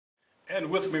And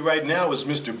with me right now is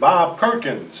Mr. Bob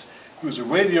Perkins, who's a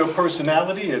radio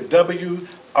personality at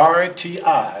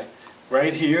WRTI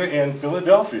right here in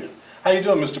Philadelphia. How you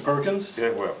doing, Mr. Perkins?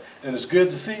 Doing well. And it's good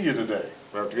to see you today.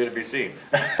 Well, it's good to be seen.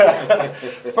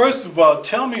 First of all,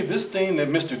 tell me this thing that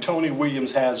Mr. Tony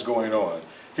Williams has going on,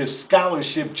 his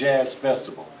Scholarship Jazz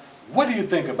Festival. What do you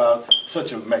think about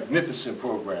such a magnificent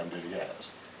program that he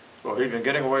has? Well, he's been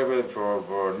getting away with it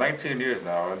for 19 years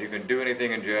now, and you can do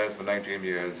anything in jazz for 19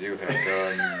 years. You have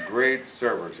done great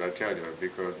service, I tell you,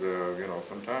 because, you know,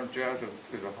 sometimes jazz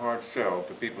is a hard sell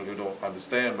to people who don't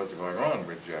understand what's going on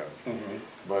with jazz. Mm-hmm.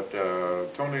 But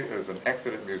Tony is an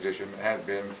excellent musician, has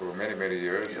been for many, many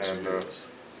years, yes, and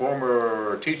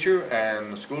former teacher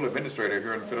and school administrator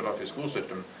here in the Philadelphia school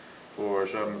system for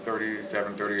some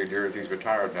 37, 38 years. He's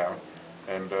retired now,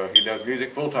 and he does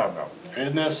music full-time now.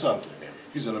 Isn't that something?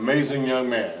 He's an amazing young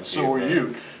man, and so are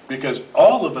you, because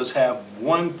all of us have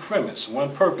one premise,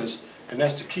 one purpose, and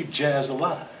that's to keep jazz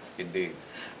alive. Indeed.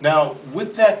 Now,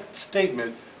 with that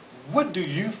statement, what do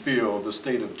you feel the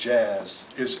state of jazz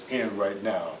is in right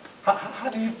now? How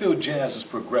do you feel jazz is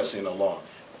progressing along,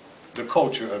 the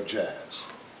culture of jazz?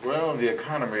 Well, the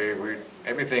economy,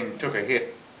 everything took a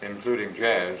hit, including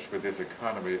jazz, with this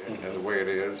economy and the way it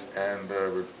is, and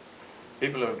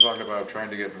people have talked about trying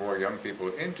to get more young people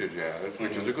into jazz,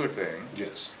 which is a good thing.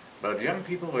 Yes. But young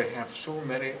people, they have so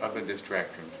many other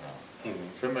distractions now.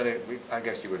 So many, I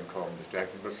guess you wouldn't call them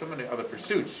distractions, but so many other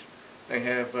pursuits. They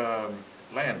have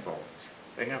land phones.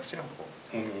 They have cell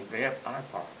phones. They have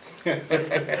iPods.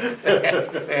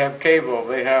 they have cable.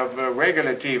 They have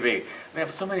regular TV. They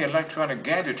have so many electronic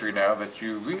gadgetry now that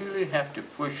you really have to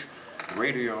push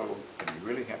radio and you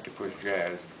really have to push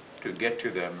jazz to get to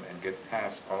them and get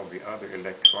past all the other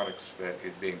electronics that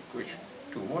is being pushed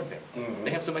toward them.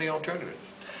 They have so many alternatives.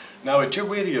 Now at your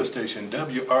radio station,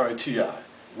 WRTI,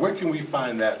 where can we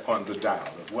find that on the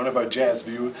dial? If one of our Jazz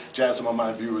on My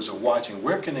Mind viewers are watching,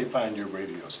 where can they find your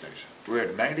radio station? We're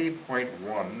at 90.1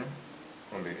 on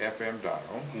the FM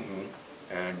dial,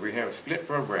 and we have split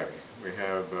programming. We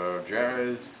have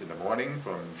jazz in the morning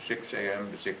from 6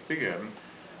 a.m. to 6 p.m.,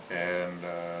 and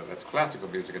that's classical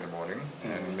music in the morning,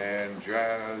 and then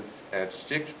jazz at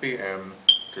 6 p.m.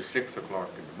 to 6 o'clock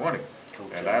in the morning.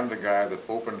 Okay. And I'm the guy that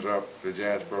opens up the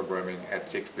jazz programming at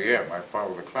 6 p.m. I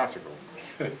follow the classical.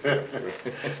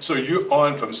 So you're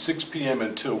on from 6 p.m.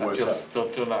 until what time?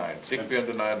 Till 9. 6 p.m.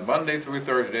 to 9, Monday through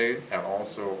Thursday, and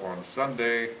also on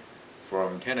Sunday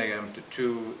from 10 a.m. to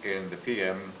 2 in the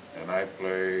p.m., and I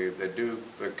play the Duke,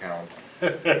 the Count,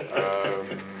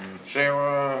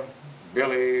 Sarah,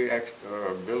 Billy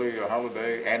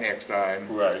Holiday, and Eckstein,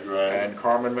 and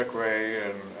Carmen McRae,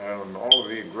 and all of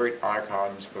the great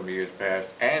icons from years past,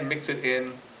 and mix it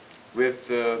in with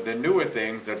the newer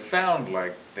things that sound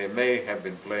like they may have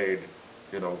been played,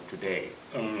 you know, today.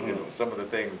 You know, some of the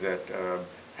things that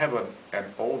have an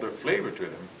older flavor to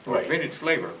them, or a vintage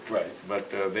flavor,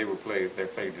 but they're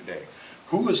played today.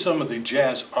 Who are some of the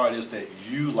jazz artists that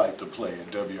you like to play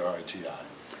at WRTI?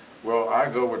 Well, I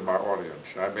go with my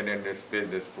audience. I've been in this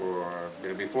business for,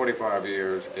 it'll be 45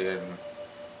 years in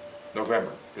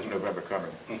November. This November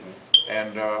coming.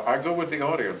 And I go with the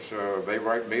audience. They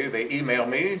write me, they email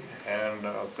me, and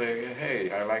I'll say,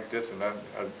 hey, I like this, and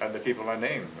the people I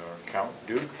name, Count,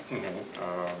 Duke.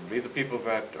 These are people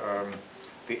that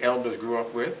the elders grew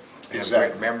up with. They have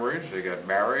great memories. They got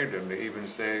married, and they even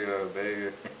say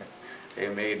they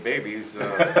made babies,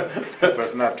 but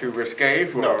it's not too risque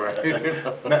for, not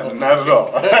at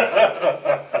all.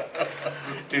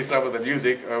 To some of the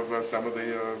music of some of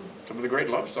the great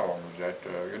love songs that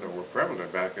you know, were prevalent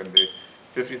back in the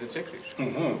 50s and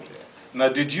 60s. Now,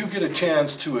 did you get a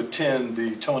chance to attend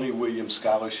the Tony Williams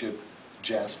Scholarship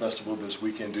Jazz Festival this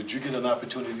weekend? Did you get an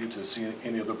opportunity to see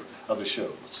any of the other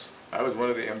shows? I was one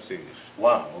of the MCs.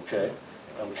 Wow. Okay.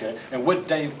 Okay. And what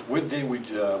day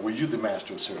were you the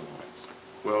master of ceremony?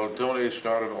 Well, Tony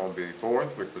started on the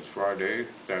 4th, which was Friday,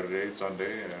 Saturday,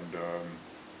 Sunday, and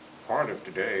part of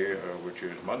today, which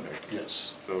is Monday.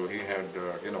 Yes. So he had,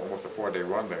 you know, almost a 4-day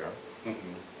run there.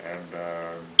 And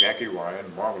Jackie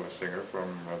Ryan, marvelous singer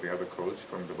from the other coast,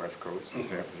 from the West Coast, the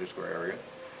San Francisco area.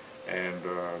 And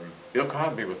Bill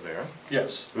Cosby was there.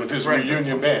 Yes, with his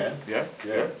reunion band. Yeah.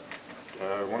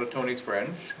 One of Tony's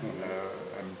friends.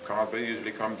 And Cosby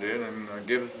usually comes in and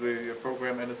gives the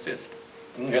program an assist.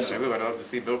 Yes, everybody loves to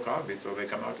see Bill Cosby, so they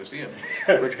come out to see him,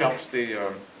 which helps the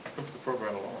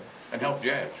program along and helps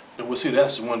jazz. Well, see,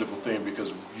 that's the wonderful thing,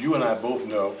 because you and I both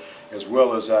know, as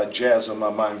well as our Jazz on My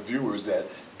Mind viewers, that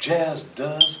jazz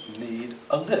does need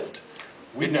a lift.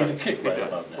 We need a kick right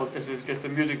about now. Well, it's the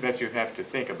music that you have to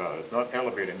think about. It's not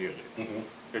elevator music.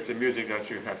 It's the music that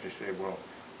you have to say, well,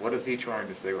 what is he trying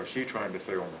to say or she trying to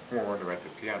say on the horn or at the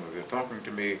piano? They're talking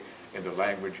to me in the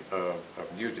language of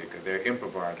music. They're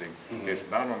improvising. It's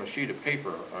not on a sheet of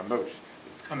paper or notes.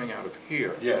 It's coming out of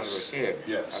here, Yes. out of the head,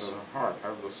 Yes. out of the heart,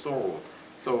 out of the soul.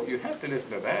 So you have to listen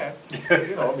to that,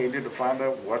 I mean, to find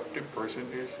out what the person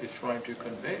is trying to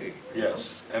convey.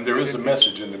 Yes, and there is a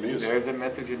message in the music. There's a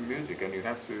message in music, and you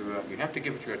have to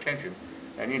give it your attention.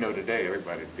 And today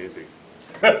everybody's busy.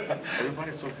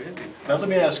 Everybody's so busy. Now let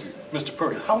me ask you, Mr.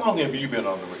 Perkins, how long have you been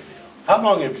on the radio? How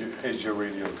long has your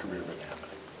radio career been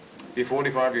happening? Be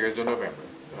 45 years in November.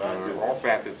 Good. All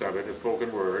facets of it, the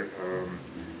spoken word,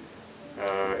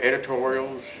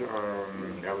 editorials.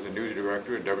 I was a news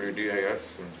director at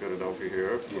WDAS in Philadelphia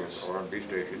here, Yes. R&B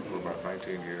station for about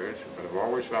 19 years. But I've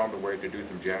always found a way to do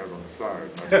some jazz on the side.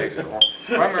 My station,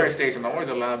 primary station always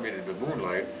allowed me to do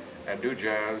moonlight and do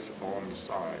jazz on the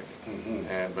side.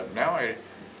 But now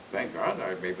thank God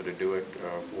I'm able to do it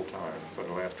full time for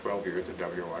the last 12 years at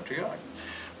WRTI.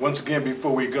 Once again,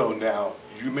 before we go now,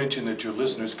 you mentioned that your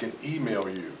listeners can email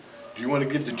you. Do you want to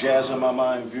give the Jazz on My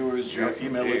Mind viewers your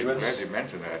email address? Glad you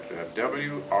mentioned that.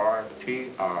 WRTI.org.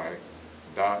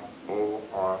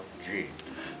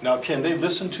 Now, can they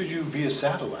listen to you via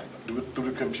satellite, through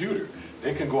the computer?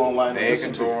 They can go online and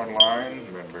listen to you. They can go online,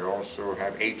 and we also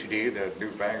have HD, that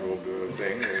newfangled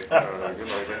thing.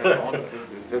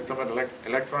 There's some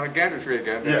electronic gadgetry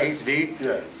again. Yes. HD.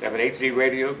 Yes. They have an HD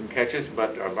radio, can catch us,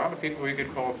 but a lot of people we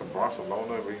get calls from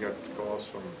Barcelona, we get calls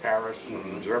from Paris,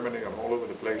 from Germany, and all over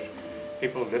the place.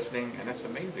 People listening, and that's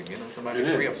amazing. Somebody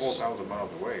 3,000 or 4,000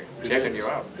 miles away checking you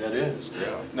out. That is.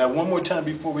 Yeah. Now, one more time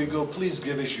before we go, please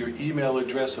give us your email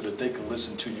address so that they can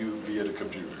listen to you via the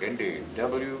computer. Indeed.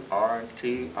 WRTI.org.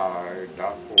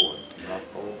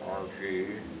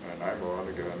 And I'm on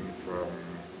again from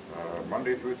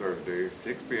Monday through Thursday,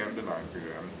 6 p.m. to 9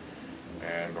 p.m.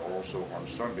 and also on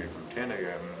Sunday from 10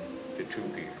 a.m. to 2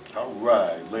 p.m. All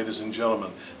right, ladies and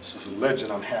gentlemen, this is a legend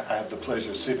I have the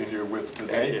pleasure of sitting here with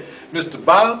today, Mr.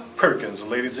 Bob Perkins,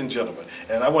 ladies and gentlemen.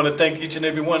 And I want to thank each and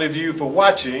every one of you for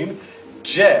watching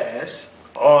Jazz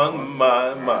on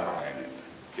My Mind.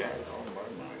 Jazz on My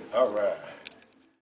Mind. All right.